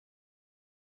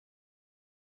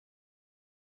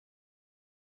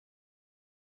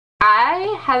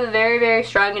I have a very, very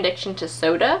strong addiction to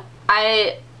soda.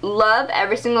 I love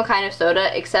every single kind of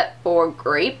soda except for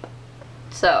grape.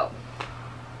 So,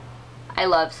 I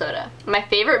love soda. My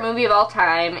favorite movie of all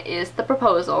time is The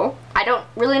Proposal. I don't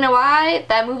really know why.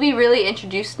 That movie really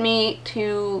introduced me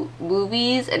to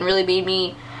movies and really made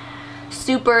me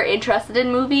super interested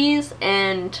in movies,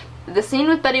 and the scene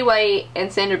with Betty White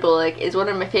and Sandra Bullock is one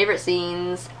of my favorite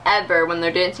scenes ever when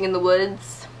they're dancing in the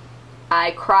woods.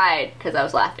 I cried because I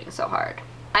was laughing so hard.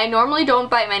 I normally don't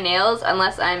bite my nails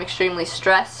unless I'm extremely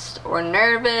stressed or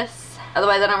nervous.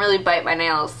 Otherwise, I don't really bite my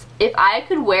nails. If I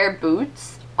could wear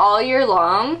boots all year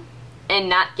long and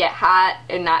not get hot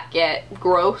and not get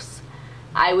gross,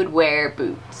 I would wear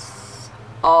boots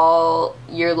all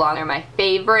year long. They're my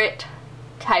favorite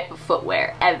type of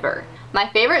footwear ever. My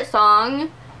favorite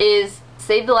song is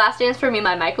Save the Last Dance for Me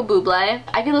by Michael Bublé.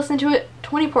 I can listen to it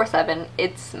 24/7.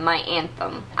 It's my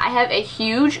anthem. I have a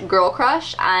huge girl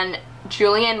crush on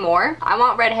Julianne Moore. I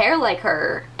want red hair like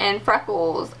her and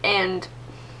freckles, and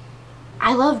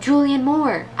I love Julianne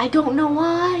Moore. I don't know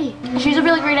why. She's a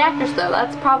really great actress though,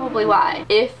 that's probably why.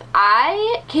 If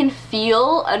I can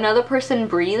feel another person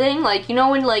breathing, like you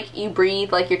know when like you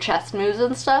breathe, like your chest moves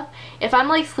and stuff, if I'm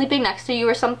like sleeping next to you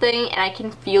or something and I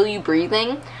can feel you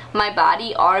breathing, my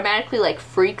body automatically like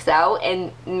freaks out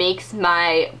and makes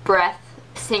my breath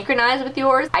synchronize with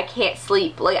yours. I can't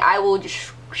sleep, like I will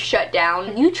just shut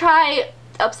down. You try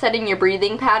upsetting your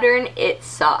breathing pattern, it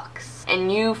sucks.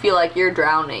 And you feel like you're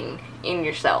drowning in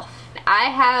yourself. I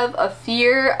have a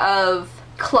fear of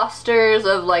clusters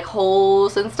of like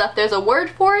holes and stuff. There's a word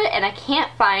for it and I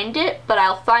can't find it, but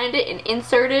I'll find it and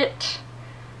insert it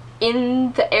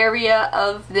in the area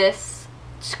of this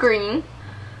screen.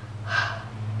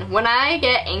 When I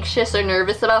get anxious or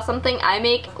nervous about something, I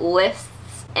make lists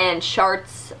and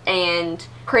charts and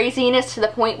craziness to the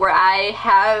point where I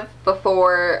have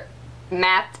before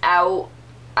mapped out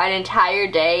an entire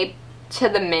day to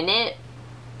the minute.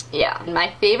 Yeah,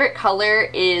 my favorite color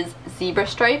is zebra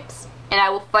stripes, and I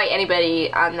will fight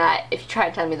anybody on that if you try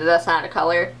to tell me that that's not a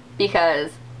color,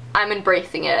 because I'm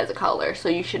embracing it as a color, so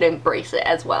you should embrace it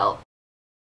as well.